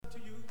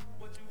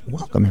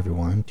Welcome,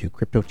 everyone, to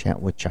Crypto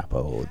Chat with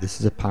Chapo. This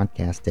is a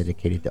podcast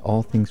dedicated to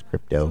all things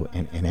crypto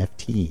and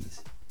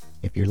NFTs.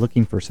 If you're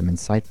looking for some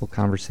insightful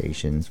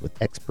conversations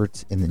with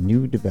experts in the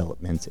new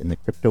developments in the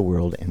crypto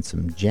world and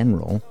some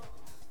general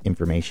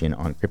information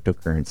on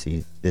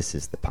cryptocurrency, this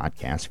is the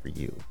podcast for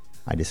you.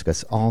 I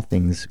discuss all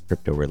things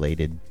crypto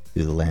related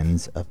through the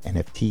lens of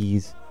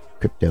NFTs,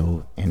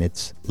 crypto, and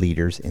its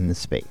leaders in the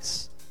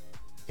space.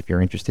 If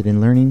you're interested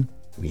in learning,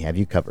 we have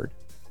you covered.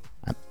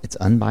 It's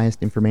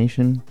unbiased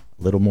information,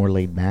 a little more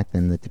laid back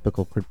than the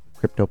typical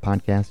crypto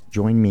podcast.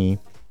 Join me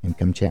and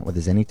come chat with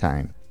us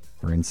anytime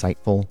for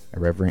insightful,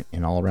 irreverent,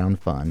 and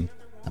all-around fun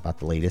about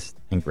the latest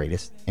and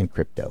greatest in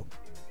crypto.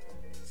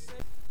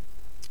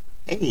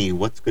 Hey,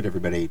 what's good,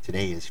 everybody?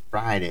 Today is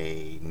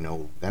Friday,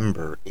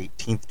 November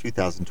 18th,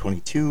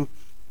 2022.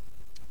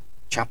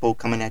 Chapo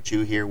coming at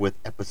you here with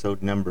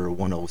episode number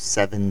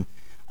 107.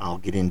 I'll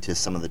get into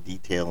some of the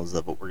details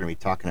of what we're going to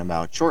be talking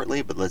about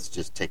shortly, but let's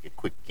just take a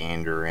quick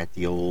gander at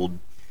the old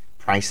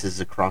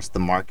prices across the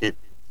market.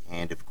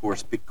 And of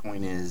course,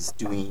 Bitcoin is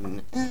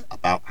doing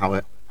about how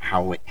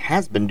it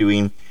has been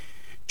doing,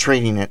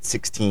 trading at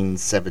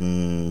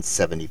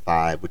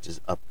 16,775, which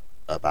is up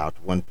about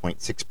 1.6%.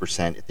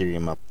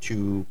 Ethereum up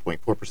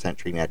 2.4%,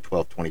 trading at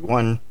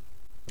 1221.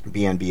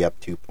 BNB up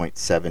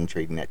 2.7,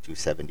 trading at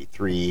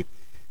 273.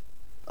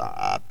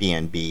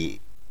 BNB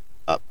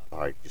up,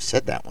 I just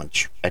said that one.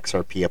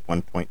 XRP up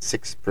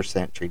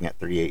 1.6%, trading at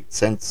 38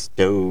 cents.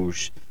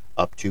 Doge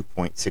up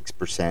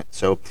 2.6%.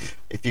 So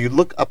if you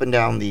look up and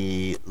down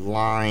the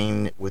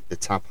line with the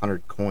top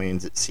 100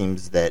 coins, it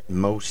seems that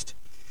most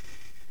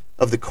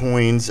of the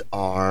coins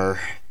are,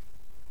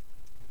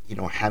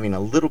 having a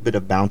little bit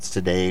of bounce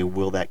today.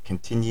 Will that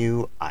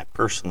continue? I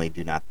personally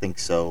do not think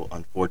so.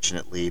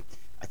 Unfortunately,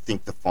 I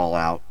think the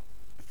fallout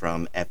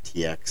from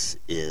FTX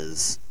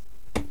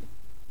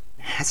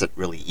hasn't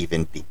really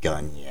even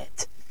begun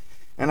yet.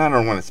 And I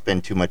don't want to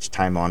spend too much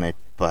time on it,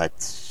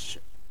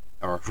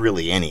 or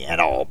really any at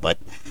all, but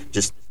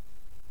just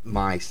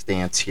my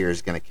stance here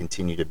is going to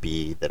continue to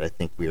be that I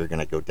think we are going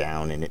to go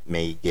down, and it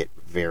may get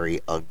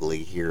very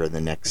ugly here in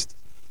the next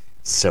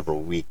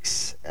several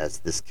weeks as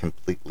this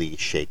completely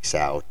shakes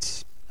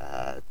out.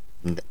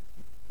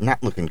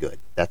 Not looking good.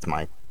 That's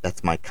my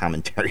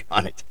commentary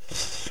on it.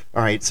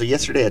 All right, so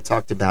yesterday I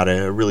talked about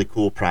a really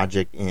cool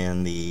project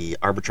in the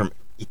Arbitrum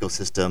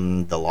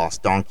ecosystem, the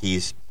Lost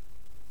Donkeys.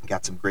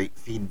 Got some great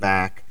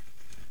feedback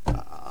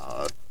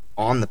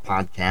on the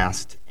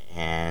podcast,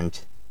 and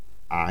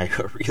I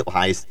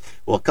realized,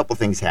 a couple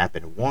things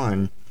happened.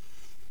 One,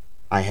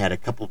 I had a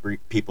couple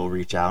people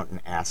reach out and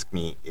ask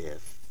me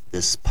if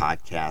this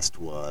podcast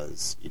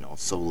was,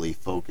 solely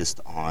focused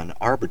on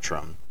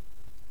Arbitrum.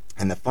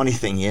 And the funny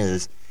thing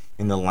is,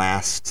 in the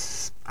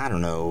last,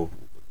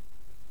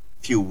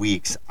 few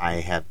weeks, I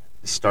have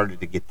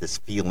started to get this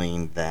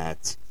feeling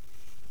that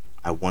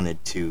I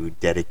wanted to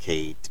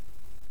dedicate,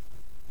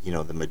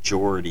 the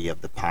majority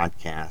of the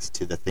podcast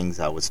to the things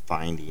I was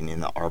finding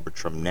in the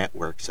Arbitrum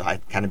network. So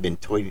I'd kind of been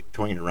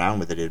toying around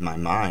with it in my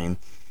mind.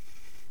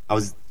 I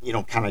was,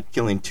 kind of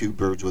killing two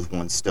birds with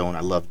one stone.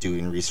 I love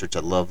doing research. I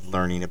love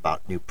learning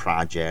about new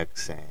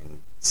projects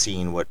and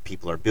seeing what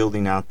people are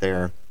building out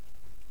there.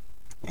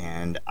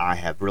 And I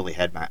have really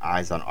had my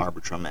eyes on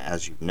Arbitrum,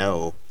 as you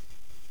know,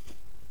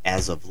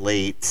 as of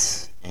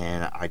late.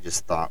 And I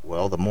just thought,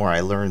 the more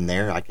I learn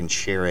there, I can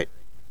share it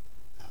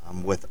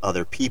with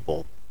other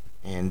people,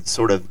 and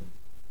sort of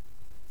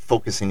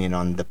focusing in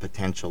on the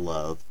potential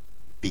of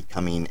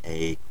becoming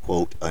a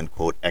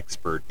quote-unquote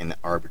expert in the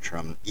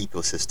Arbitrum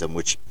ecosystem,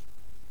 which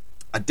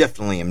I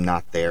definitely am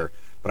not there,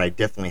 but I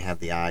definitely have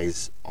the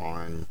eyes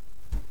on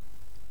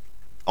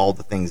all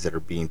the things that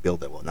are being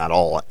built. Well, not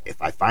all. If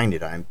I find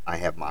it, I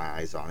have my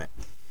eyes on it.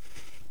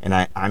 And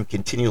I'm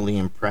continually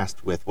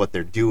impressed with what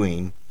they're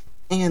doing.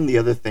 And the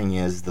other thing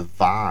is the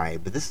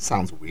vibe. This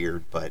sounds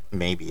weird, but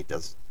maybe it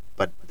does.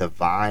 But the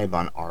vibe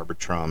on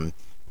Arbitrum,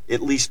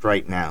 at least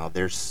right now,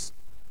 there's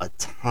a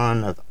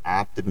ton of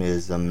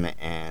optimism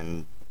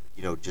and,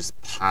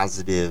 just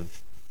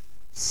positive,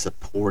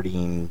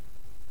 supporting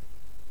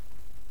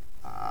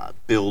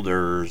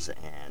builders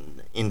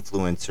and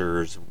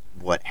influencers,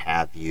 what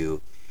have you,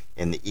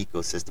 in the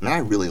ecosystem. And I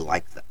really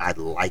like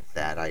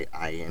that.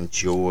 I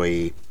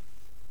enjoy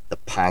the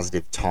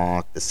positive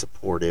talk, the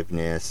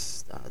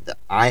supportiveness that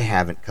I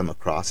haven't come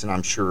across, and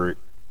I'm sure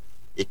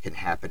it can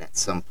happen at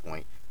some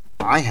point.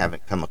 I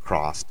haven't come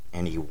across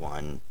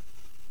anyone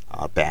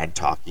bad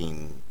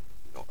talking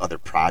other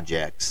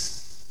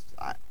projects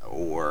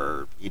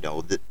or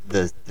the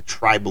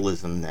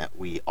tribalism that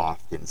we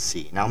often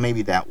see. Now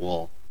maybe that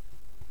will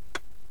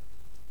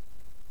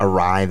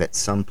arrive at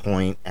some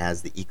point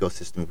as the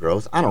ecosystem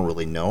grows. I don't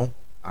really know.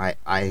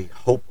 I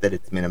hope that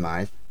it's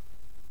minimized,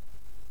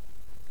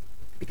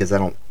 because I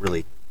don't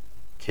really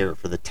care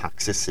for the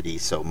toxicity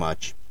so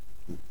much.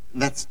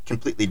 That's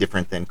completely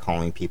different than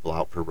calling people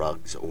out for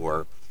rugs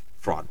or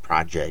fraud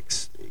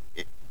projects,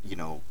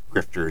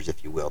 grifters,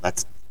 if you will.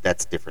 That's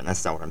different.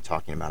 That's not what I'm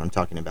talking about. I'm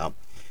talking about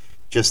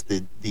just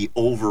the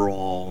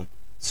overall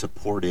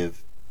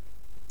supportive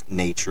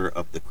nature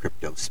of the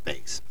crypto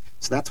space.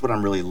 So that's what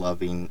I'm really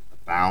loving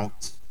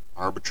about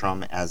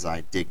Arbitrum as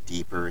I dig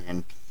deeper,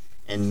 and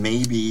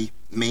maybe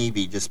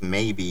just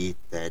maybe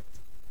that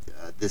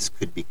this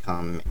could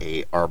become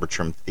a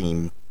Arbitrum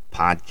theme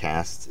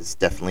podcast. It's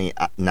definitely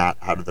not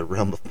out of the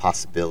realm of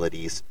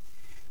possibilities.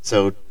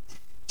 So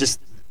just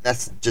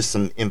that's just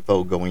some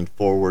info going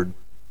forward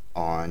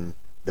on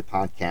the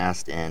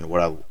podcast and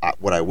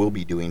what I will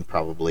be doing,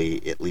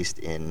 probably at least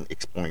in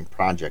exploring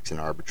projects in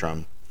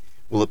Arbitrum.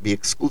 Will it be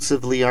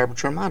exclusively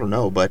Arbitrum? I don't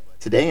know, but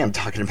today I'm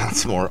talking about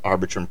some more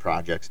Arbitrum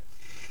projects,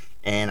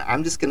 and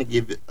I'm just going to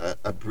give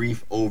a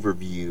brief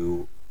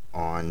overview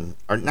on,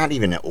 or not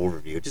even an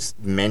overview, just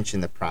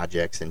mention the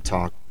projects and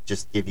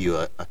just give you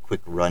a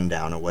quick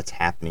rundown of what's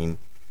happening,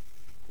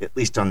 at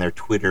least on their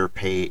Twitter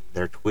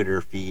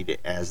feed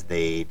as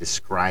they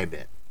describe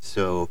it.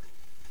 So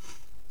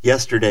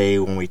yesterday,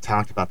 when we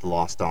talked about the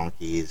Lost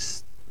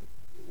Donkeys,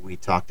 we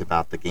talked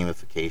about the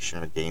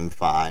gamification or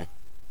GameFi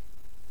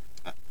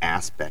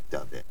aspect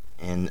of it.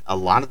 And a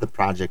lot of the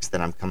projects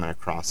that I'm coming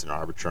across in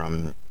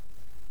Arbitrum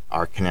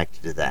are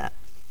connected to that.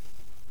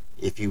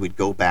 If you would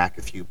go back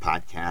a few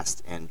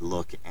podcasts and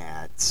look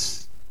at,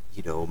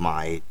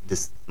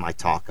 my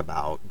talk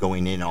about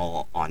going in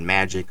all on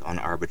Magic on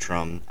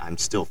Arbitrum, I'm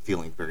still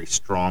feeling very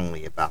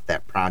strongly about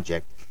that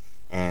project.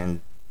 And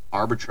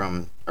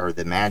Arbitrum, or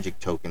the Magic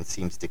token,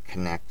 seems to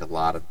connect a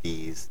lot of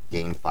these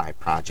GameFi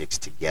projects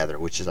together,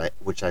 which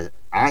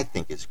I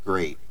think is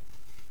great.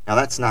 Now,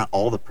 that's not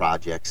all the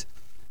projects,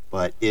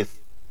 but if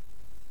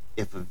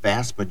a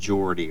vast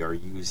majority are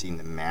using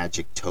the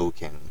Magic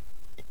token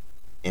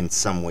in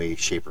some way,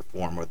 shape, or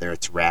form, whether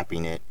it's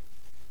wrapping it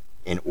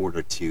in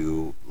order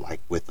to,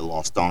 like with the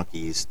Lost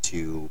Donkeys,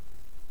 to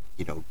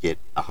get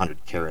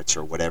 100 carats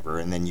or whatever,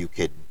 and then you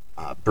could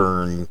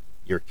burn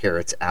your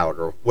carats out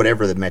or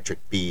whatever the metric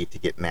be to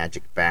get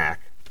Magic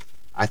back.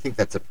 I think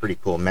that's a pretty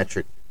cool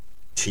metric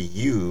to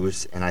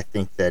use, and I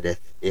think that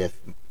if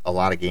a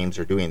lot of games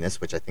are doing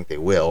this, which I think they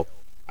will,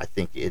 I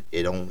think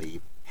it only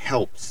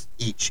helps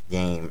each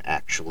game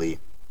actually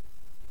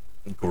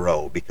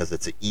grow, because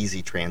it's an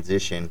easy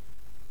transition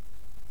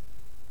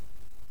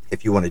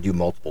if you want to do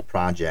multiple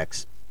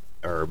projects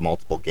or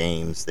multiple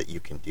games, that you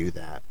can do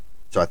that.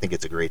 So I think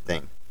it's a great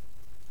thing.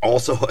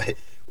 Also,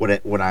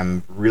 what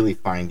I'm really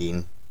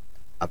finding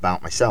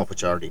about myself,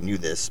 which I already knew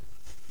this,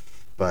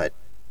 but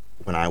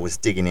when I was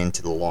digging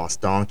into the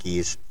Lost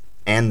Donkeys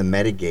and the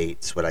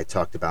Metagates, what I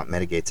talked about,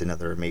 Metagates,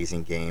 another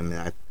amazing game.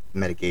 And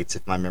Metagates,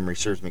 if my memory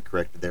serves me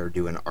correct, they're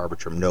doing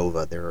Arbitrum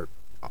Nova. They're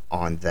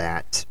on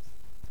that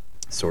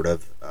sort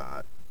of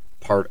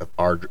part of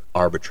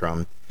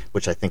Arbitrum,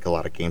 which I think a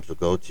lot of games will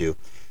go to.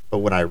 But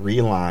what I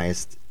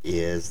realized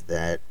is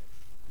that,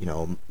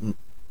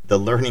 the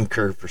learning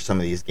curve for some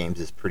of these games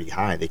is pretty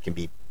high. They can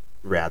be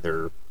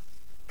rather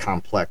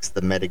complex.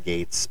 The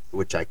Metagates,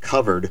 which I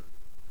covered,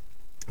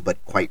 but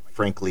quite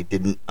frankly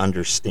didn't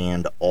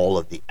understand all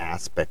of the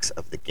aspects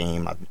of the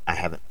game. I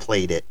haven't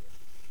played it,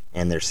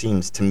 and there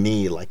seems to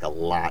me like a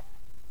lot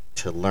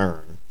to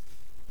learn.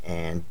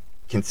 And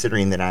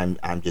considering that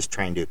I'm just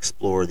trying to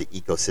explore the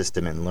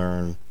ecosystem and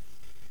learn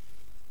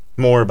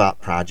more about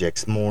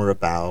projects, more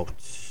about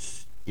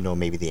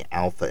maybe the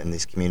alpha in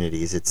these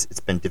communities, it's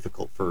been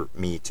difficult for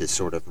me to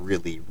sort of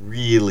really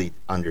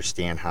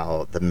understand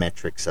how the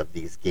metrics of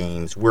these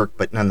games work.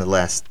 But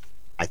nonetheless,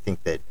 I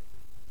think that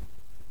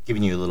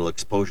giving you a little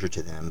exposure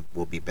to them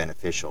will be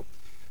beneficial.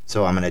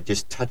 So I'm going to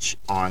just touch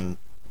on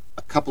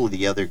a couple of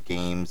the other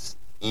games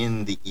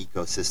in the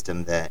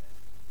ecosystem that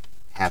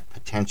have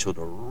potential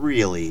to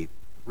really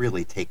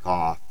take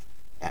off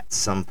at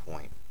some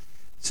point.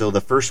 So the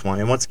first one,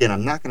 and once again,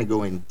 I'm not going to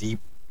go into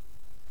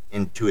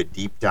a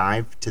deep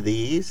dive to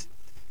these.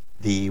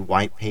 The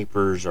white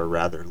papers are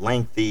rather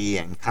lengthy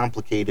and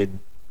complicated,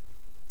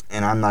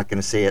 and I'm not going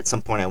to say at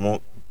some point I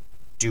won't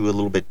do a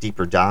little bit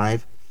deeper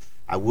dive.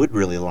 I would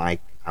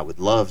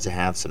love to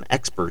have some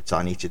experts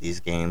on each of these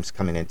games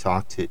come in and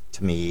talk to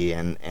me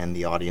and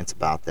the audience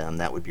about them.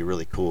 That would be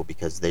really cool,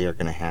 because they are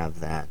going to have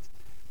that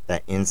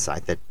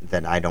insight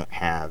that I don't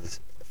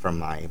have from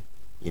my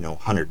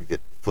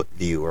 100-foot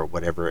view or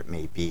whatever it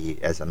may be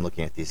as I'm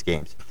looking at these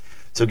games.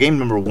 So game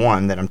number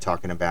one that I'm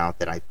talking about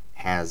that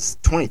has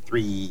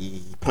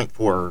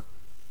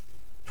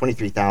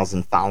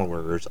 23,000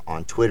 followers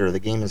on Twitter. The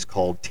game is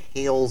called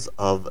Tales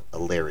of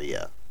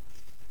Illyria,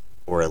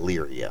 or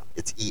Illyria.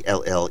 It's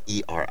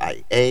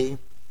Elleria.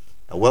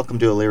 Welcome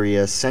to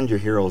Illyria. Send your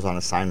heroes on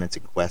assignments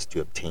and quests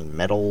to obtain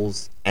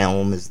medals.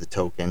 Elm is the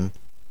token,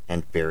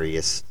 and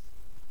various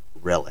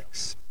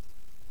relics.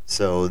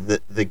 So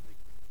the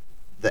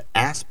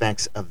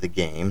aspects of the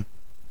game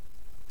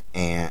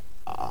and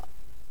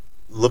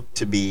looked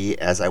to be,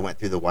 as I went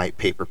through the white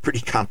paper, pretty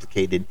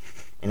complicated,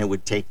 and it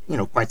would take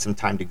quite some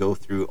time to go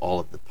through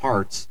all of the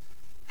parts.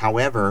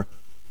 However,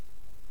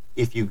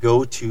 if you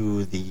go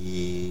to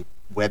the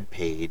web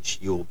page,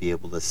 you'll be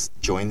able to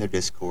join their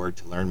Discord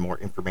to learn more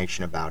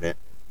information about it.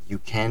 You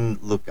can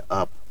look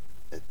up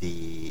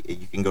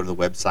you can go to the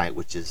website,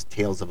 which is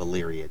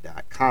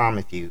talesofillyria.com.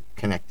 If you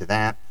connect to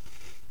that,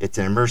 It's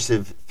an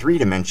immersive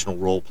three-dimensional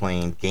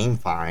role-playing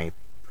GameFi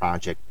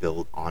project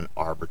built on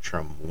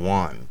Arbitrum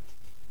 1.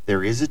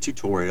 There is a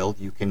tutorial.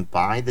 You can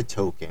buy the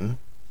token.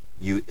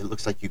 It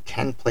looks like you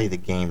can play the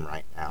game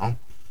right now.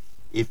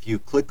 If you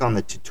click on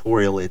the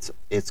tutorial,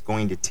 it's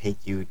going to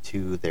take you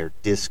to their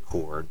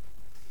Discord.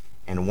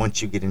 And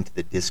once you get into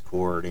the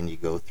Discord and you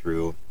go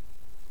through,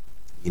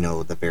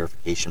 the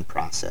verification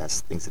process,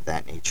 things of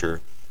that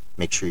nature,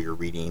 make sure you're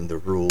reading the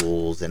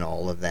rules and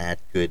all of that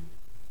good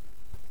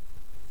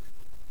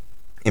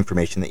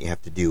information that you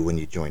have to do when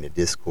you join a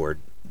Discord.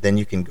 Then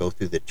you can go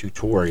through the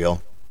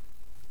tutorial,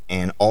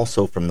 and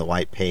also from the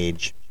white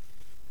page,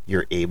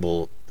 from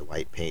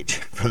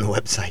the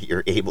website,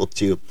 you're able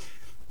to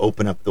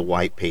open up the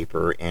white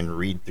paper and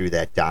read through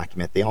that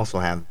document. They also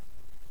have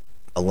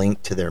a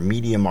link to their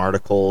Medium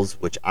articles,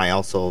 which I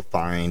also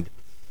find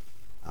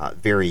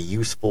very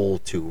useful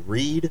to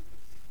read.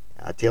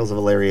 Tales of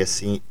Valeria,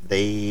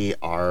 they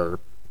are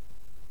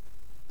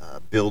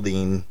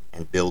building,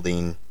 and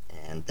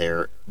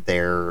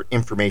their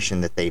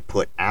information that they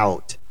put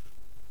out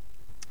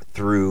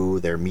through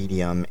their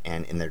Medium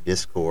and in their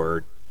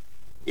Discord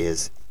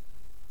is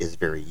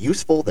very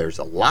useful. There's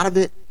a lot of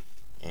it,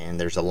 and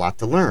there's a lot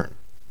to learn.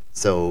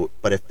 So,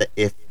 but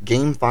if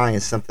GameFi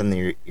is something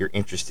that you're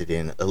interested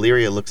in,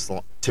 Illyria looks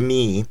to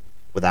me,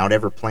 without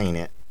ever playing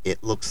it,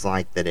 it looks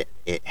like that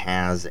it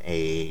has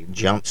a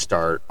jump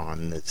start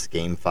on this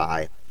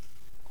GameFi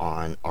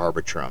on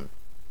Arbitrum,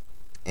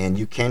 and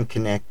you can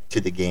connect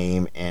to the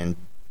game and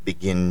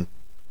begin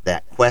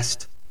that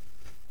quest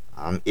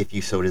if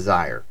you so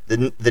desire.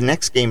 The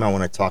next game I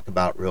want to talk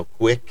about real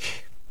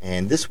quick,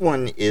 and this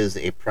one is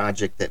a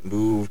project that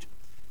moved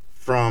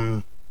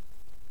from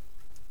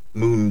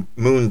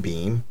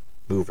Moonbeam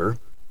Mover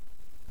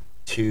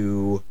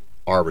to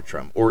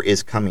Arbitrum, or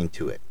is coming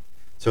to it.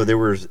 So there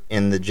was,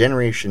 in the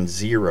Generation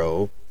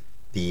 0,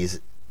 these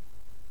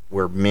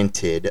were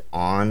minted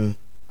on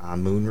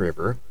Moon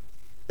River.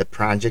 The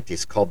project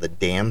is called the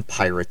Damn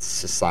Pirates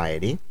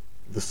Society.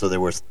 So there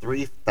was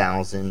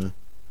 3,000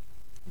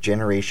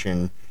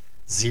 Generation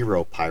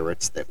 0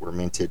 pirates that were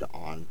minted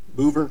on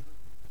Mover,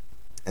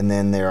 and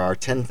then there are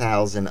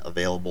 10,000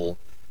 available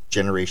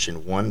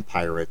Generation 1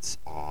 pirates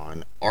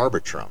on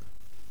Arbitrum.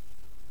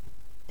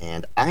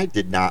 And I've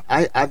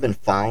been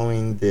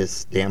following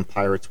this Damn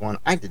Pirates one.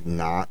 I did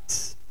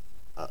not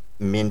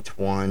mint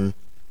one.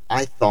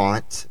 I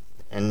thought,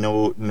 and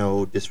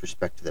no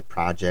disrespect to the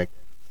project,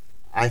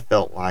 I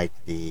felt like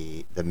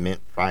the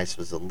mint price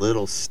was a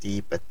little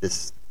steep at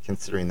this,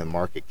 considering the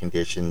market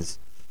conditions.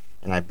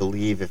 And I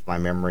believe, if my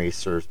memory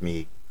serves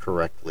me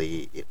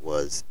correctly, it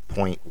was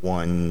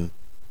 0.1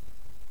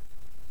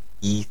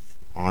 ETH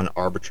on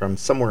Arbitrum,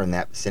 somewhere in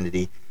that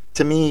vicinity.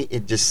 To me,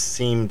 it just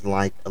seemed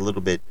like a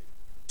little bit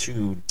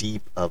too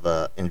deep of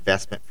a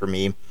investment for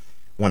me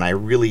when I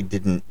really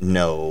didn't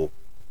know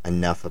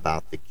enough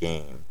about the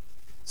game.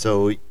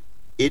 So it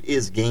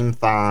is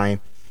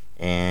GameFi,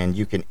 and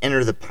you can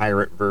enter the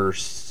pirate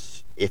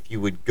verse. If you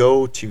would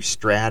go to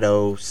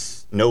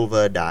Stratos,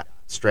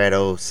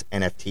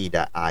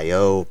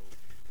 nova.stratosnft.io,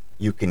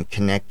 you can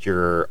connect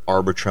your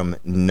Arbitrum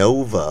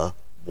Nova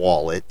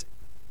wallet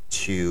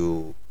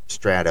to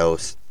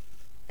Stratos,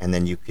 and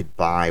then you could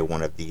buy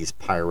one of these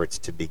pirates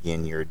to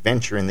begin your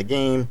adventure in the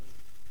game.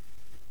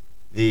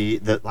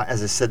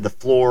 As I said, the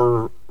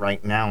floor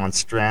right now on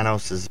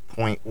Stratos is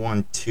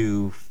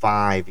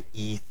 0.125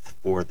 ETH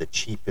for the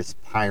cheapest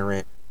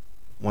pirate.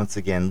 Once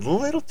again, a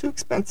little too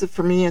expensive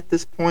for me at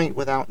this point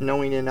without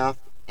knowing enough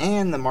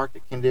and the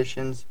market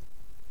conditions.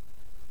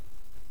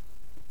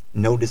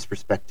 No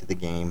disrespect to the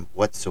game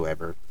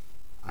whatsoever.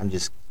 I'm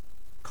just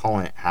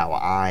calling it how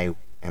I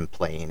am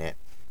playing it.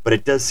 But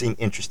it does seem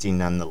interesting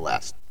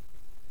nonetheless.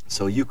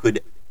 So you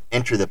could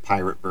enter the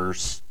pirate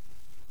verse,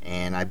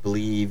 and I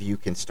believe you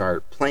can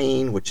start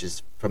playing, which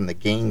is from the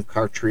game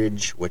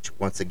cartridge, which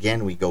once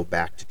again we go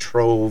back to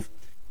Trove,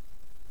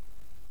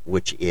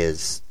 which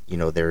is,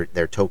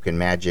 their token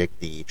magic,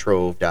 the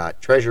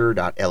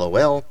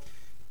trove.treasure.lol.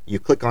 You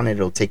click on it,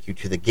 it'll take you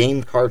to the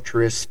game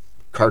cartridge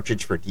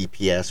for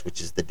DPS, which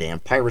is the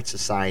Damn Pirate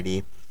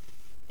Society.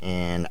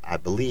 And I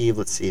believe,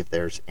 let's see if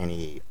there's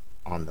any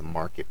on the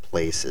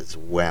marketplace as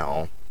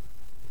well.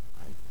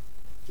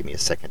 Give me a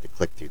second to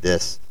click through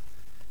this.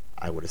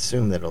 I would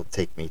assume that it'll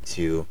take me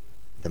to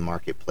the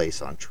marketplace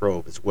on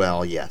Trove as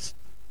well. Yes.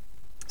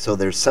 So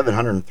there's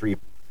 703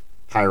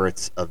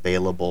 pirates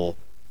available,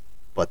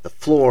 but the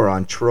floor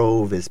on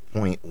Trove is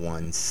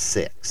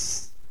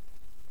 0.16.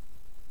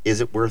 Is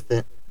it worth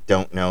it?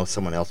 Don't know.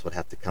 Someone else would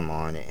have to come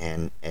on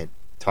and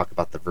talk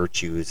about the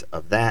virtues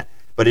of that.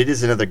 But it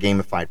is another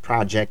gamified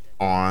project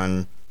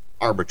on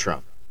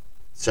Arbitrum.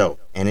 So,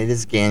 and it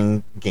is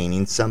gaining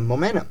some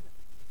momentum.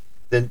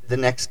 The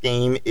next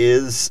game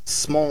is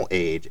Small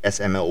Age,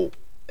 SML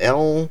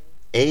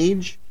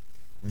Age.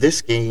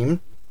 This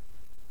game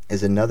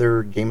is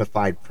another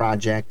gamified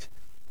project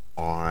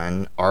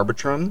on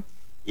Arbitrum.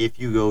 If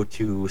you go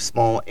to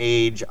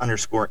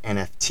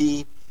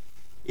smallage_NFT,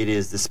 It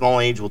is the small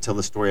age will tell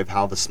the story of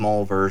how the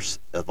small verse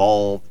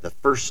evolved. The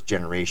first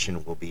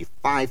generation will be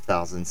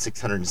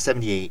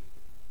 5,678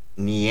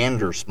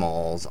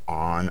 Neandersmalls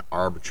on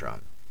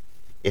Arbitrum.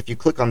 If you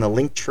click on the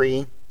link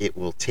tree, it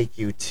will take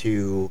you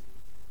to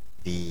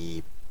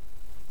the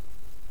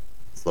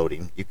it's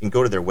loading. You can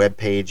go to their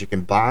webpage. You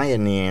can buy a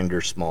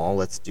Neander Small.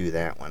 Let's do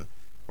that one.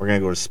 We're going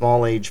to go to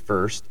Small Age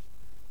first,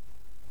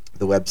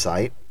 the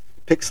website,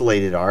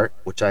 pixelated art,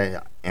 which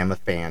I am a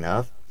fan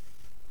of.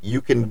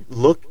 You can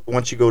look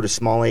once you go to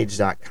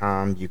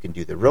smallage.com. You can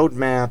do the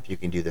roadmap. You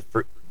can do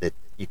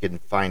you can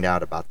find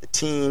out about the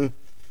team.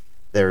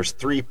 There's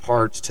 3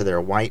 parts to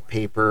their white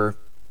paper.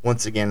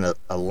 Once again,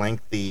 a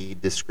lengthy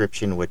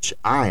description, which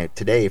I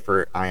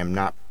am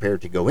not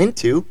prepared to go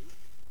into.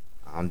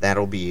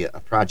 That'll be a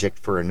project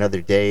for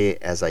another day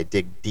as I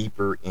dig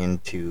deeper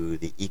into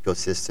the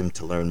ecosystem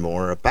to learn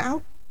more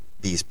about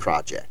these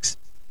projects.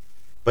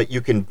 But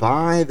you can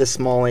buy the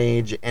Small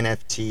Age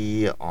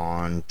NFT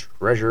on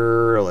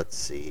Treasure. Let's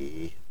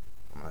see.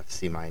 I'm going to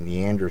see my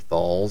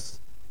Neanderthals.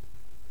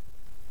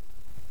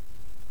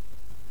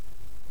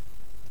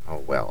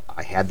 Oh, well,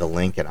 I had the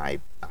link and I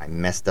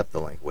messed up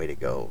the link. Way to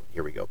go.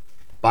 Here we go.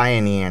 Buy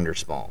a Neander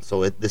Small.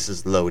 So this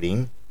is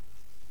loading.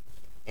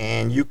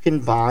 And you can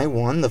buy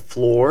one.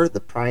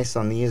 The price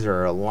on these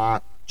are a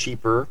lot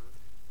cheaper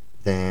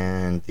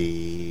than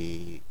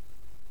the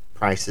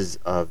prices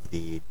of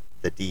the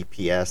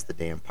DPS, the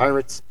damn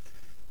pirates.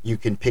 You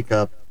can pick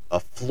up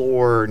a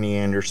floor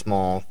Neander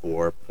Small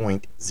for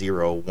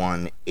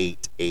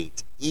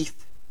 0.0188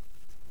 ETH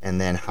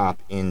and then hop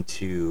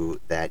into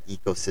that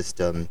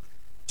ecosystem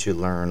to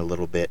learn a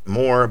little bit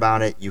more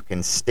about it. You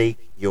can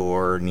stake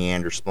your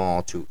Neander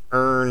Small to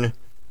earn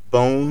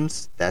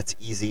bones. That's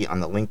easy on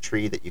the link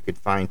tree that you could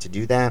find to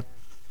do that.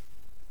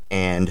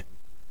 And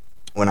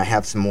when I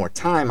have some more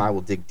time, I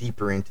will dig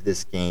deeper into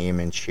this game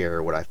and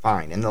share what I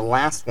find. And the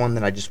last one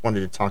that I just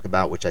wanted to talk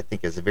about, which I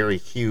think is very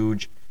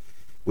huge,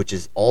 which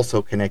is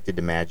also connected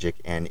to Magic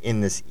and in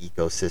this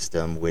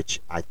ecosystem,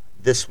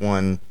 this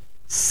one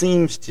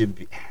seems to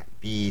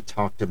be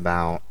talked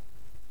about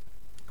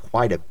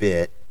quite a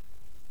bit.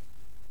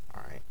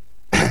 All right,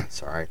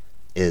 sorry,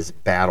 is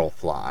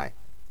Battlefly.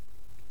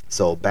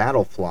 So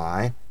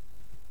Battlefly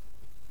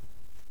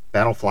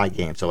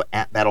game. So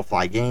at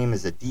Battlefly game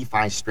is a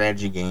DeFi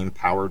strategy game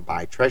powered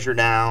by Treasure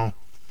now,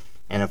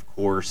 and of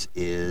course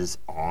is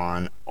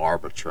on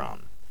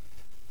Arbitrum.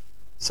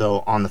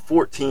 So on the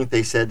 14th,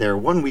 they said they're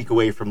 1 week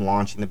away from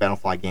launching the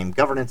Battlefly game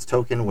governance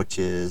token, which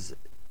is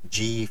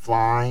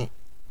GFly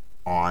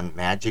on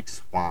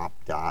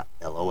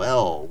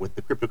MagicSwap.lol. With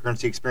the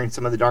cryptocurrency experiencing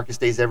some of the darkest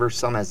days ever,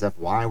 some as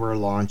FY we're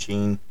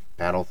launching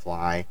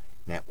Battlefly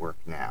network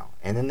now.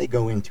 And then they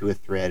go into a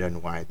thread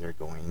on why they're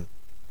going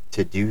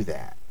to do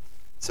that.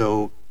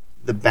 So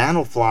the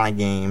Battlefly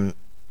game,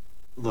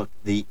 look,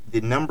 the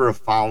number of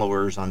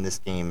followers on this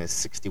game is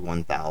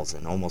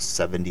 61,000, almost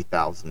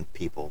 70,000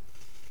 people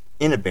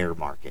in a bear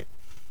market.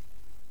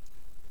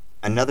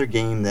 Another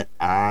game that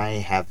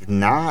I have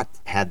not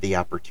had the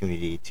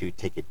opportunity to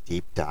take a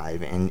deep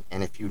dive, and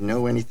if you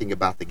know anything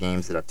about the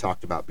games that I've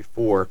talked about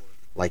before,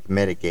 like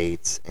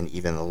Metagates and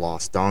even the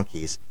Lost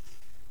Donkeys,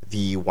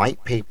 the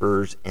white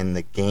papers and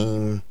the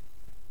game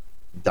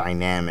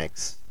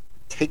dynamics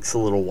takes a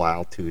little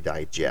while to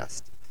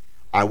digest.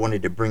 I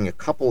wanted to bring a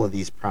couple of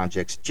these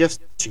projects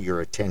just to your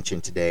attention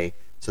today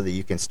so that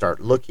you can start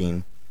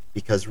looking,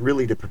 because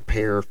really to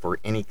prepare for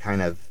any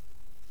kind of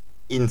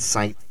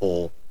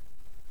insightful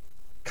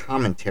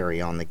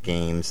commentary on the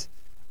games,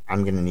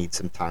 I'm going to need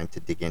some time to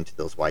dig into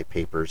those white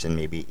papers and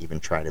maybe even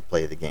try to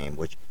play the game,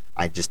 which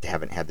I just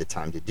haven't had the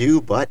time to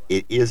do, but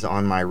it is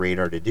on my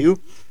radar to do.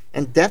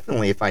 And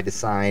definitely if I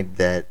decide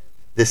that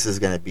this is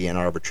going to be an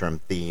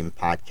Arbitrum theme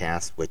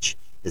podcast, which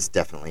is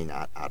definitely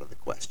not out of the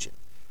question.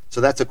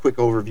 So that's a quick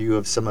overview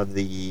of some of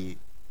the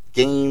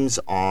games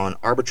on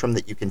Arbitrum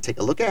that you can take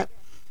a look at.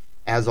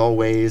 As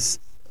always,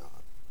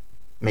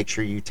 make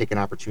sure you take an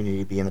opportunity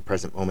to be in the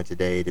present moment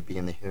today, to be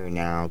in the here and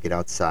now, get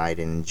outside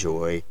and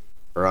enjoy,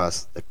 for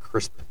us, the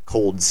crisp,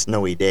 cold,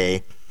 snowy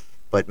day.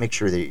 But make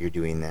sure that you're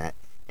doing that.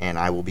 And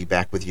I will be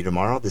back with you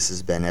tomorrow. This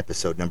has been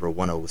episode number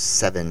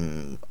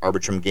 107,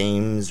 Arbitrum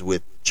Games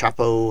with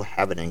Chapo.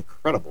 Have an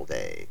incredible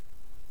day.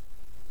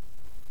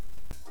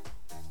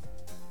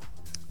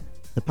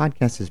 The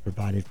podcast is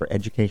provided for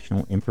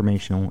educational,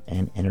 informational,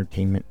 and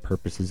entertainment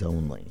purposes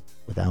only,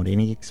 without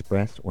any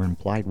express or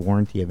implied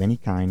warranty of any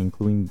kind,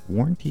 including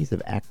warranties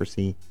of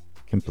accuracy,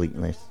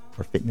 completeness,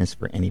 or fitness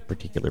for any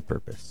particular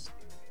purpose.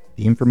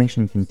 The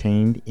information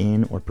contained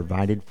in or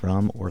provided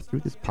from or through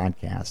this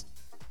podcast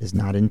is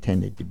not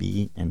intended to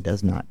be and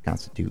does not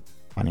constitute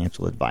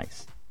financial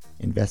advice,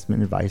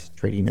 investment advice,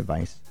 trading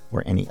advice,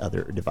 or any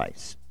other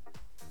advice.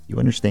 You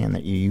understand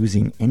that you're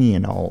using any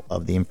and all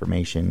of the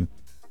information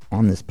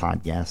on this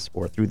podcast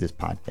or through this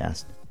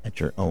podcast at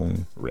your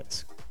own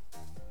risk.